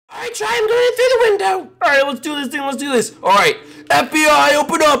Alright, try him going in through the window. Alright, let's do this thing, let's do this. Alright, FBI,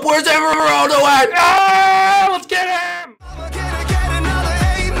 open up. Where's Emeraldo at? Ah, let's get him!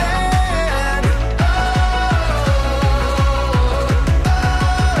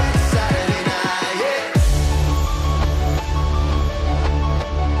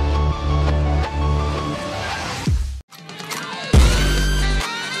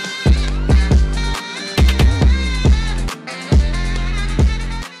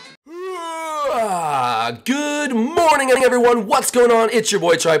 Good morning, everyone. What's going on? It's your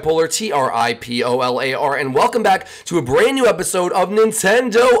boy Tripolar, Tripolar, and welcome back to a brand new episode of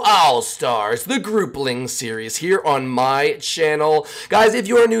Nintendo All-Stars, the Groupalings series here on my channel. Guys, if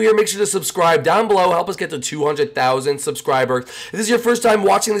you are new here, make sure to subscribe down below. Help us get to 200,000 subscribers. If this is your first time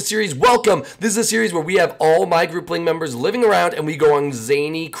watching the series, welcome. This is a series where we have all my Groupaling members living around and we go on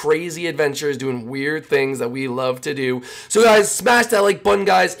zany, crazy adventures doing weird things that we love to do. So guys, smash that like button,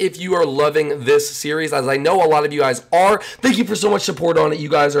 guys, if you are loving this series, as I know a lot of you guys are. Thank you for so much support on it. You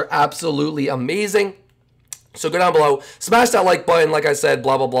guys are absolutely amazing. So go down below, smash that like button, like I said,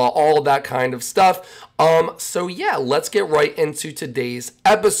 blah, blah, blah, all of that kind of stuff. So yeah, let's get right into today's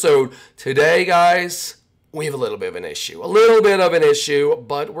episode. Today, guys, we have a little bit of an issue.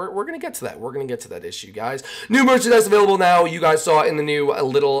 But we're going to get to that. We're going to get to that issue, guys. New merchandise available now. You guys saw it in the new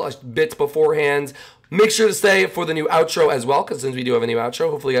little bits beforehand. Make sure to stay for the new outro as well, because since we do have a new outro,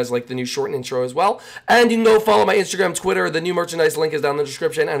 hopefully you guys like the new short intro as well. And you can go follow my Instagram, Twitter. The new merchandise link is down in the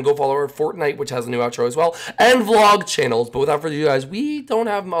description. And go follow our Fortnite, which has a new outro as well. And vlog channels. But without further ado, guys, we don't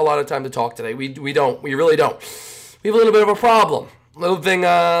have a lot of time to talk today. We don't. We really don't. We have a little bit of a problem. Little thing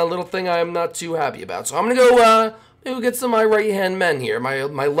I'm not too happy about. So I'm going to go... Maybe we'll get some of my right-hand men here. My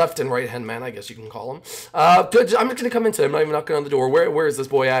left and right-hand men, I guess you can call them. I'm just going to come into him. I'm not even knocking on the door. Where is this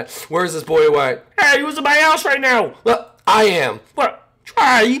boy at? Where is this boy at? Hey, he was in my house right now. I am. What?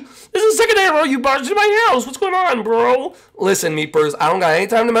 Try. This is the second day in a row you barged into my house. What's going on, bro? Listen, Meepers, I don't got any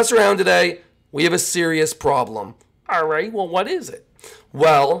time to mess around today. We have a serious problem. All right. Well, what is it?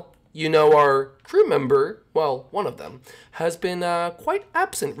 Well, you know, our crew member, well, one of them, has been quite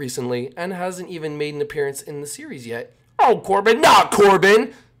absent recently and hasn't even made an appearance in the series yet. Oh, Corbin. Not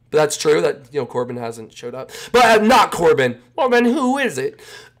Corbin! But that's true that, you know, Corbin hasn't showed up. But not Corbin. Well, then who is it?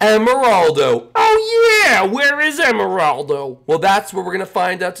 Emeraldo. Oh, yeah. Where is Emeraldo? Well, that's what we're going to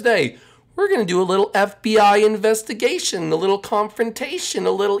find out today. We're going to do a little FBI investigation, a little confrontation,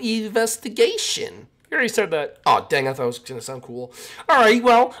 a little investigation. You already said that. Oh, dang, I thought it was going to sound cool. All right,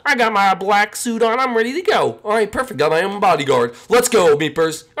 well, I got my black suit on. I'm ready to go. All right, perfect. Got my own bodyguard. Let's go,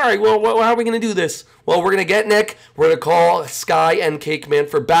 Meepers. All right, well, how are we going to do this? Well, we're going to get Nick. We're going to call Sky and Cake Man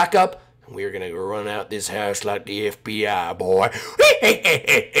for backup. And we're going to run out this house like the FBI, boy.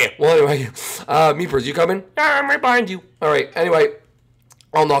 Well, anyway, Meepers, you coming? I'm right behind you. All right, anyway,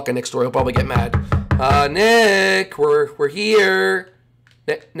 I'll knock on Nick's door. He'll probably get mad. Nick, we're here.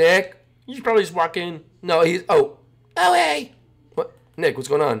 Nick? You should probably just walk in. No, he's... Oh, hey. What? Nick, what's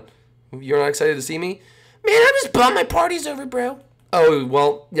going on? You're not excited to see me? Man, I'm just bummed my party's over, bro. Oh,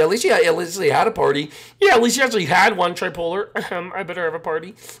 well, yeah, at least you had a party. Yeah, at least you actually had one, Tripolar. I better have a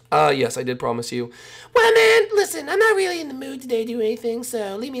party. Yes, I did promise you. Well, man, listen, I'm not really in the mood today to do anything,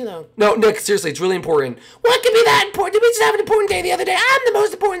 so leave me alone. No, Nick, seriously, it's really important. What could be that important? Did we just have an important day the other day? I'm the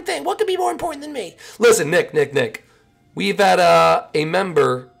most important thing. What could be more important than me? Listen, Nick. We've had a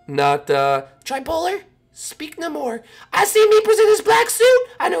member... Not, Tripolar, speak no more. I see Meepers in his black suit.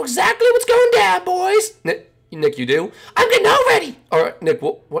 I know exactly what's going down, boys. Nick, you do? I'm getting all ready. All right, Nick,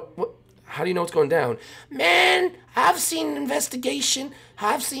 what, how do you know what's going down? Man, I've seen an investigation.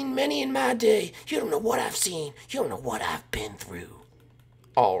 I've seen many in my day. You don't know what I've seen. You don't know what I've been through.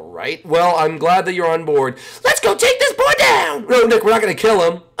 All right, well, I'm glad that you're on board. Let's go take this boy down. No, Nick, we're not going to kill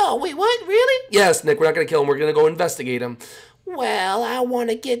him. Oh, wait, what? Really? Yes, Nick, we're not going to kill him. We're going to go investigate him. Well, I want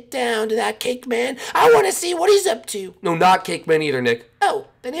to get down to that Cake Man. I want to see what he's up to. No, not Cake Man either, Nick. Oh,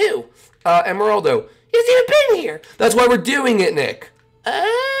 then who? Emeraldo. He hasn't even been here. That's why we're doing it, Nick.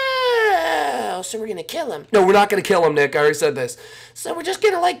 Oh, so we're going to kill him. No, we're not going to kill him, Nick. I already said this. So we're just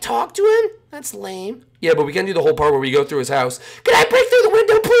going to, like, talk to him? That's lame. Yeah, but we can do the whole part where we go through his house. Can I break through the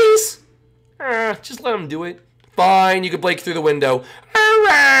window, please? Just let him do it. Fine, you can break through the window.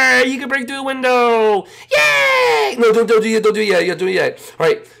 Hooray! You can break through the window! Yay! No, don't do it yet. Don't do it yet. All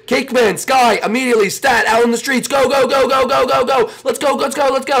right, Cake Man, Sky, immediately, stat, out in the streets. Go. Let's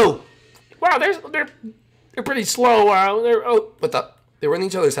go. Wow, they're pretty slow. What the? They were in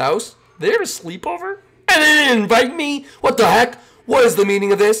each other's house? They had a sleepover? And they didn't invite me? What the heck? What is the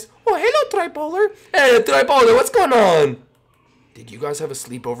meaning of this? Oh, hello, Tripolar. Hey, Tripolar, what's going on? Did you guys have a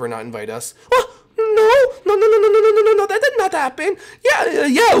sleepover and not invite us? Oh, No, that did not happen.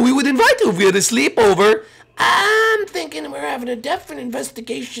 Yeah, we would invite you if we had a sleepover. I'm thinking we're having a different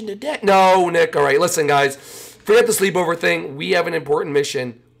investigation today. No, Nick, all right, listen, guys. Forget the sleepover thing. We have an important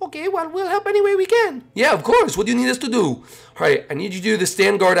mission. Okay, well, we'll help any way we can. Yeah, of course. What do you need us to do? All right, I need you to do the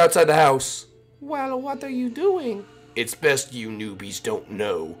stand guard outside the house. Well, what are you doing? It's best you newbies don't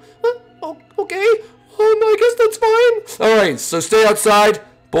know. Okay. I guess that's fine. All right, so stay outside.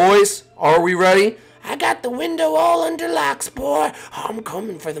 Boys, are we ready? I got the window all under locks, boy. I'm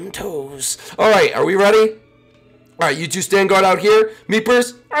coming for them toes. All right, are we ready? All right, you two stand guard out here.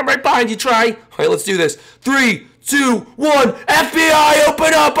 Meepers, I'm right behind you, try. All right, let's do this. 3, 2, 1. FBI,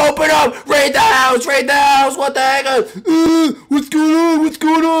 open up. Raid the house. What the heck? What's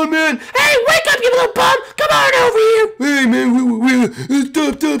going on, man? Hey, wake up, you little bum. Come on over here. Hey, man,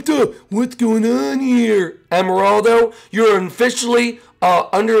 stop. What's going on here? Emeraldo, you're officially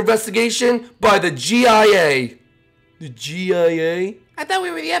under investigation by the GIA. The GIA? I thought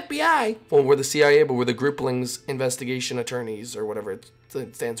we were the FBI. Well, we're the CIA, but we're the Groupalings investigation attorneys, or whatever it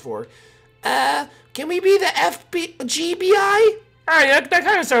stands for. Can we be the GBI? Alright, that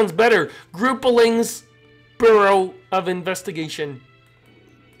kind of sounds better. Groupalings Bureau of Investigation.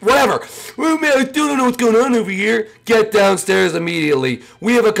 Whatever. Well, man, I still don't know what's going on over here. Get downstairs immediately.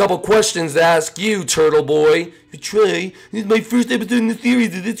 We have a couple questions to ask you, Turtle Boy. Try. This is my first episode in the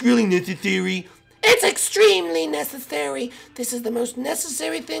series. Is this really necessary? It's extremely necessary. This is the most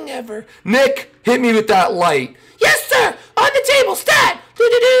necessary thing ever. Nick, hit me with that light. Yes, sir. On the table. Stat.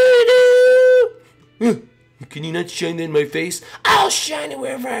 Can you not shine that in my face? I'll shine it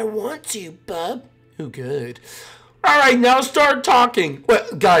wherever I want to, bub. Oh, good. All right, now start talking. Well,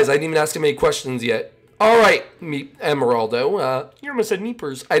 guys, I didn't even ask him any questions yet. All right, Emeraldo. You almost said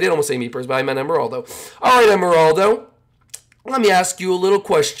Meepers. I did almost say Meepers, but I meant Emeraldo. All right, Emeraldo. Let me ask you a little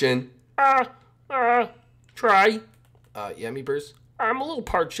question. Try. Yeah, Meepers? I'm a little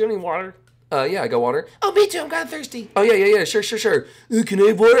parched. You need water? Yeah, I got water. Oh, me too. I'm kind of thirsty. Oh, yeah. Sure. Can I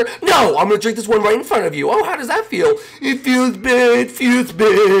have water? No, I'm going to drink this one right in front of you. Oh, how does that feel? It feels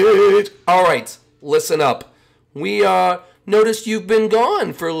bad. All right, listen up. We, noticed you've been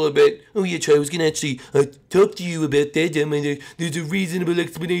gone for a little bit. Oh, yeah, Troy, I was going to actually talk to you about that. There's a reasonable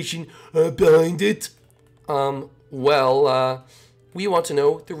explanation behind it. Well, we want to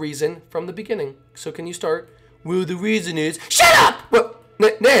know the reason from the beginning. So can you start? Well, the reason is... Shut up! What?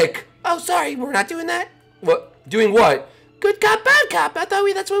 Nick? Oh, sorry, we're not doing that? What? Doing what? Good cop, bad cop. I thought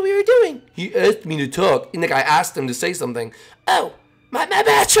that's what we were doing. He asked me to talk. Nick, I asked him to say something. Oh, my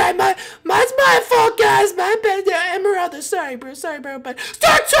bad, Try. Mine's my fault, guys. My bad. Emeraldo, sorry, bro, but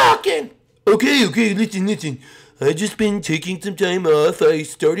start talking! Okay, listen. I've just been taking some time off. I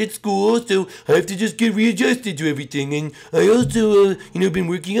started school, so I have to just get readjusted to everything. And I also, been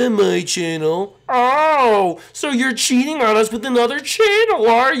working on my channel. Oh, so you're cheating on us with another channel,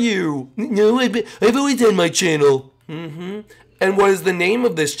 are you? No, I've always had my channel. Mm-hmm. And what is the name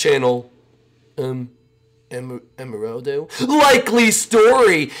of this channel? Emeraldo? Likely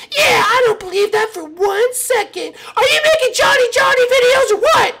Story. Yeah, I don't believe that for 1 second. Are you making Johnny videos or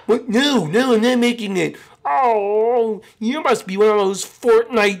what? What? No, I'm not making it. Oh, you must be one of those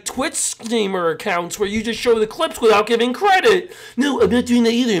Fortnite Twitch streamer accounts where you just show the clips without giving credit. No, I'm not doing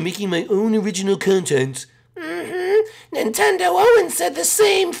that either. I'm making my own original content. Nintendo Owen said the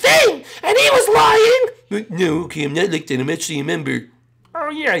same thing, and he was lying. No, okay, I'm not like that. I'm actually a member. Oh,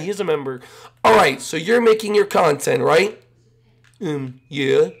 yeah, he's a member. All right, so you're making your content, right?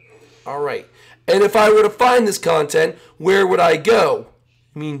 Yeah. All right. And if I were to find this content, where would I go?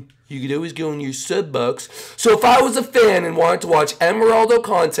 I mean... You could always go in your sub box. So if I was a fan and wanted to watch Emeraldo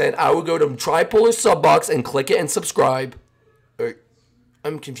content, I would go to Tripolar sub box and click it and subscribe.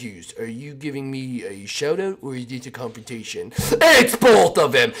 I'm confused. Are you giving me a shout out or is it a confrontation? It's both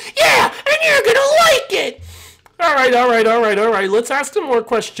of them. Yeah, and you're gonna like it. All right. Let's ask some more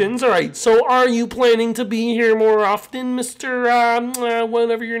questions. All right. So are you planning to be here more often, Mr.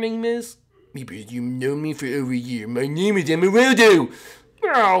 Whatever your name is? Meepers, you've known me for over a year. My name is Emeraldo.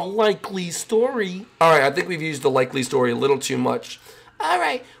 Oh, likely story. All right, I think we've used the likely story a little too much. All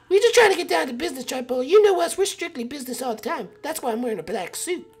right, we're just trying to get down to business, Tripolar. You know us, we're strictly business all the time. That's why I'm wearing a black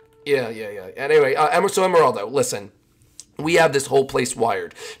suit. Yeah. Anyway, Emeraldo, listen. We have this whole place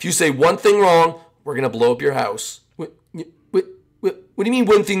wired. If you say one thing wrong, we're going to blow up your house. What do you mean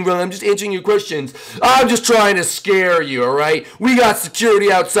one thing wrong? I'm just answering your questions. I'm just trying to scare you, all right? We got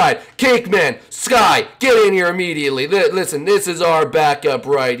security outside. Cake Man, Sky, get in here immediately. Listen, this is our backup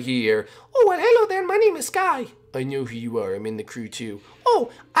right here. Oh, well, hello there. My name is Sky. I know who you are. I'm in the crew, too. Oh,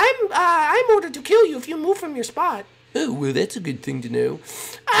 I'm ordered to kill you if you move from your spot. Oh, well, that's a good thing to know.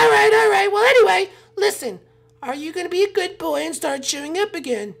 All right. Well, anyway, listen. Are you going to be a good boy and start showing up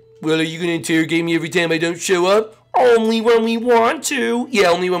again? Well, are you going to interrogate me every time I don't show up? Only when we want to. Yeah,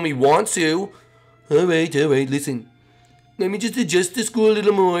 only when we want to. All right, listen. Let me just adjust the score a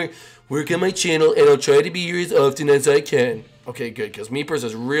little more, work on my channel, and I'll try to be here as often as I can. Okay, good, because Meepers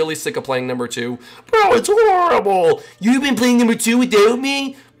is really sick of playing number 2. Bro, it's horrible. You've been playing number 2 without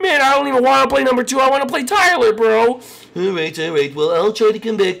me? Man, I don't even want to play number 2. I want to play Tyler, bro. All right. Well, I'll try to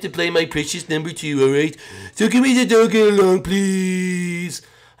come back to play my precious number 2, all right? So can we just all get along, please?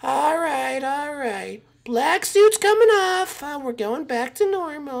 All right. Black suit's coming off. We're going back to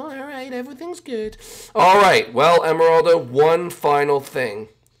normal. All right, everything's good. All right, well, Emeraldo, one final thing.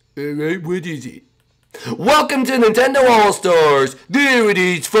 All right, what is it? Welcome to Nintendo All-Stars! There it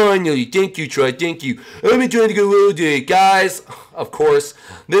is, finally! Thank you, Troy, thank you. I've been trying to go all day. Guys, of course,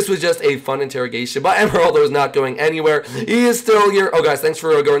 this was just a fun interrogation, but Emeraldo is not going anywhere. He is still here. Oh, guys, thanks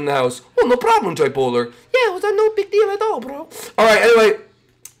for going in the house. Oh, no problem, Tripolar. Yeah, it was no big deal at all, bro. Alright, anyway.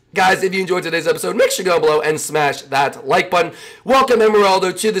 Guys, if you enjoyed today's episode, make sure to go below and smash that like button. Welcome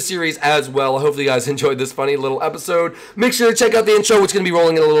Emeraldo to the series as well. Hopefully you guys enjoyed this funny little episode. Make sure to check out the intro, which is going to be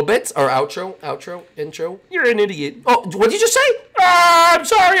rolling in a little bit. Or outro, intro. You're an idiot. Oh, what did you just say? I'm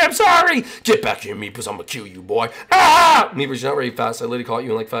sorry. Get back here, Meepers. I'm going to kill you, boy. Meepers, you're not very fast. I literally caught you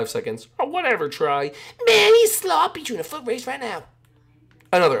in like 5 seconds. Oh, whatever, try. Man, he's sloppy doing a foot race right now.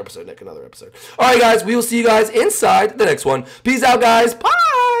 Another episode, Nick, another episode. Alright, guys, we will see you guys inside the next one. Peace out, guys. Bye!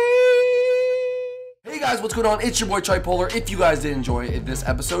 Hey guys, what's going on? It's your boy Tripolar. If you guys did enjoy this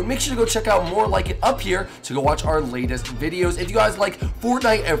episode, make sure to go check out more like it up here to go watch our latest videos. If you guys like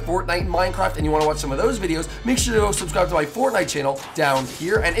Fortnite and Minecraft and you want to watch some of those videos, make sure to go subscribe to my Fortnite channel down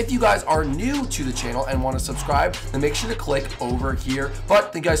here. And if you guys are new to the channel and want to subscribe, then make sure to click over here.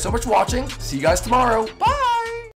 But thank you guys so much for watching. See you guys tomorrow. Bye!